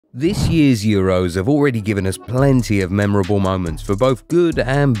This year's Euros have already given us plenty of memorable moments for both good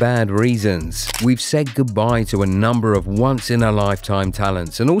and bad reasons. We've said goodbye to a number of once-in-a-lifetime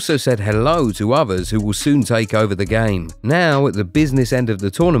talents and also said hello to others who will soon take over the game. Now, at the business end of the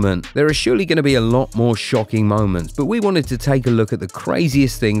tournament, there are surely going to be a lot more shocking moments, but we wanted to take a look at the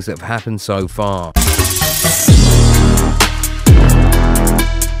craziest things that have happened so far.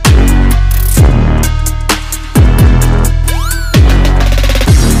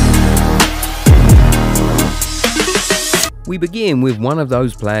 We begin with one of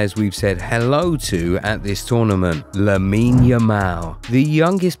those players we've said hello to at this tournament, Lamine Yamal. The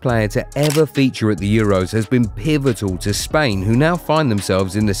youngest player to ever feature at the Euros has been pivotal to Spain, who now find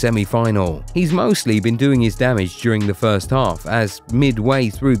themselves in the semi-final. He's mostly been doing his damage during the first half, as midway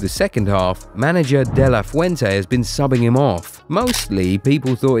through the second half, manager De La Fuente has been subbing him off. Mostly,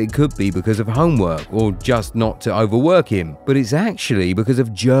 people thought it could be because of homework or just not to overwork him, but it's actually because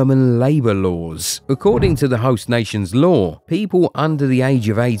of German labour laws. According to the host nation's law, people under the age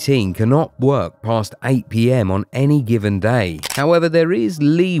of 18 cannot work past 8 PM on any given day. However, there is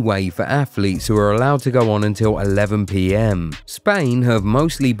leeway for athletes who are allowed to go on until 11 PM. Spain have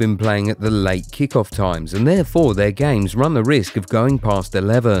mostly been playing at the late kickoff times, and therefore their games run the risk of going past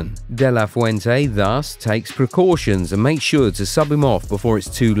 11. De La Fuente thus takes precautions and makes sure to sub him off before it's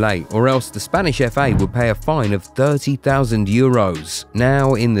too late, or else the Spanish FA would pay a fine of 30,000 euros.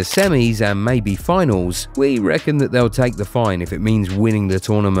 Now, in the semis and maybe finals, we reckon that they'll take the fine if it means winning the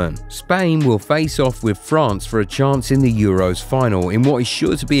tournament. Spain will face off with France for a chance in the Euros final in what is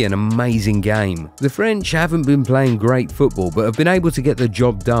sure to be an amazing game. The French haven't been playing great football but have been able to get the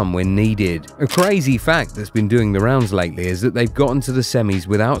job done when needed. A crazy fact that's been doing the rounds lately is that they've gotten to the semis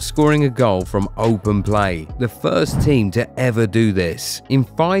without scoring a goal from open play, the first team to ever do this. In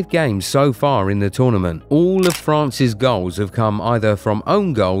 5 games so far in the tournament, all of France's goals have come either from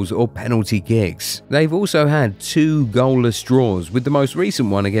own goals or penalty kicks. They've also had 2 goalless draws, with the most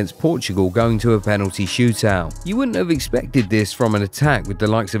recent one against Portugal going to a penalty shootout. You wouldn't have expected this from an attack with the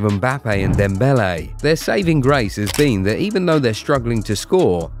likes of Mbappe and Dembele. Their saving grace has been that even though they're struggling to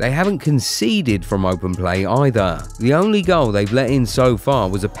score, they haven't conceded from open play either. The only goal they've let in so far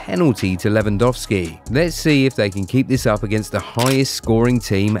was a penalty to Lewandowski. Let's see if they can keep this up against the highest scoring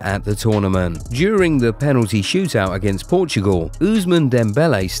team at the tournament. During the penalty shootout against Portugal, Ousmane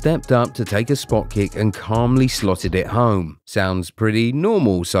Dembele stepped up to take a spot kick and calmly slotted it home. Sounds pretty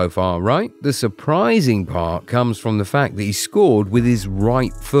normal so far, right? The surprising part comes from the fact that he scored with his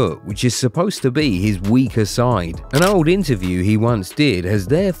right foot, which is supposed to be his weaker side. An old interview he once did has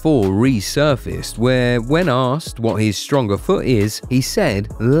therefore resurfaced, where when asked what his stronger foot is, he said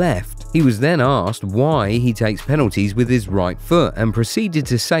left. He was then asked why he takes penalties with his right foot and proceeded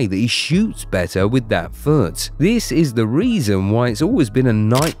to say that he shoots better with that foot. This is the reason why it's always been a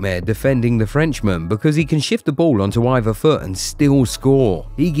nightmare defending the Frenchman, because he can shift the ball onto either foot and still score.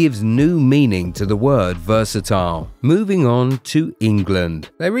 He gives new meaning to the word versatile. Moving on to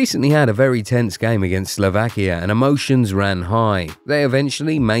England. They recently had a very tense game against Slovakia and emotions ran high. They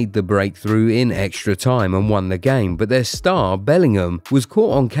eventually made the breakthrough in extra time and won the game, but their star, Bellingham, was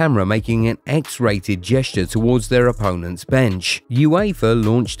caught on camera making an X-rated gesture towards their opponent's bench. UEFA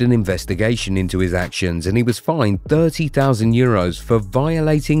launched an investigation into his actions and he was fined 30,000 euros for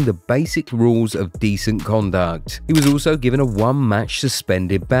violating the basic rules of decent conduct. He was also given a 1-match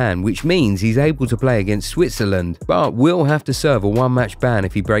suspended ban, which means he's able to play against Switzerland, but will have to serve a 1-match ban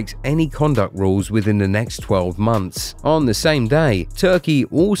if he breaks any conduct rules within the next 12 months. On the same day, Turkey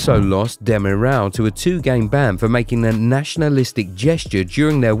also lost Demiral to a 2-game ban for making a nationalistic gesture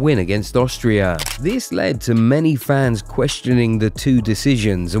during their win against Austria. This led to many fans questioning the 2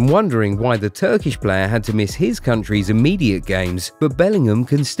 decisions and wondering why the Turkish player had to miss his country's immediate games, but Bellingham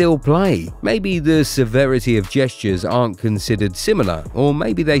can still play. Maybe the severity of gestures aren't considered similar, or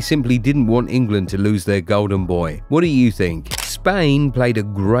maybe they simply didn't want England to lose their golden boy. What do you think? Spain played a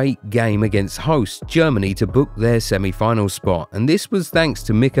great game against host Germany to book their semi-final spot, and this was thanks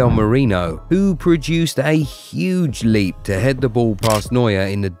to Mikel Merino, who produced a huge leap to head the ball past Neuer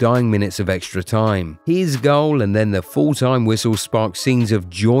in the dying minutes of extra time. His goal and then the full-time whistle sparked scenes of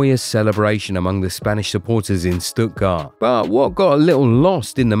joyous celebration among the Spanish supporters in Stuttgart. But what got a little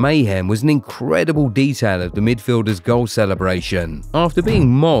lost in the mayhem was an incredible detail of the midfielder's goal celebration. After being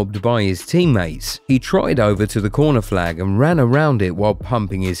mobbed by his teammates, he trotted over to the corner flag and ran around around it while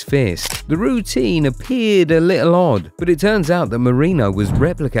pumping his fist. The routine appeared a little odd, but it turns out that Marino was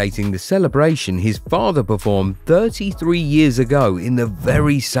replicating the celebration his father performed 33 years ago in the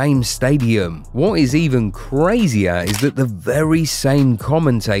very same stadium. What is even crazier is that the very same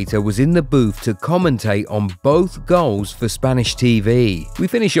commentator was in the booth to commentate on both goals for Spanish TV. We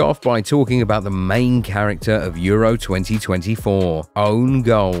finish off by talking about the main character of Euro 2024, own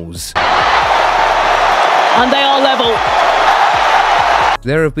goals. And they are level.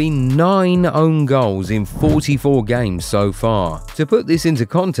 There have been 9 own goals in 44 games so far. To put this into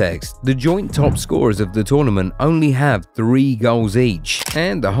context, the joint top scorers of the tournament only have 3 goals each,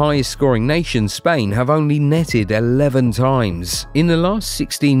 and the highest scoring nation, Spain, have only netted 11 times. In the last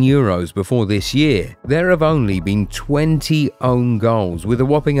 16 Euros before this year, there have only been 20 own goals, with a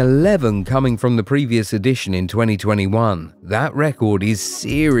whopping 11 coming from the previous edition in 2021. That record is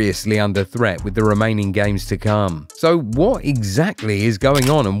seriously under threat with the remaining games to come. So what exactly is going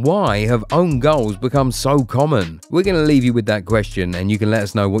on, and why have own goals become so common? We're going to leave you with that question, and you can let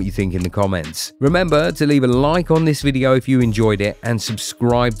us know what you think in the comments. Remember to leave a like on this video if you enjoyed it, and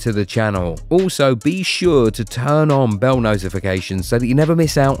subscribe to the channel. Also, be sure to turn on bell notifications so that you never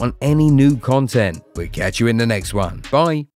miss out on any new content. We'll catch you in the next one. Bye!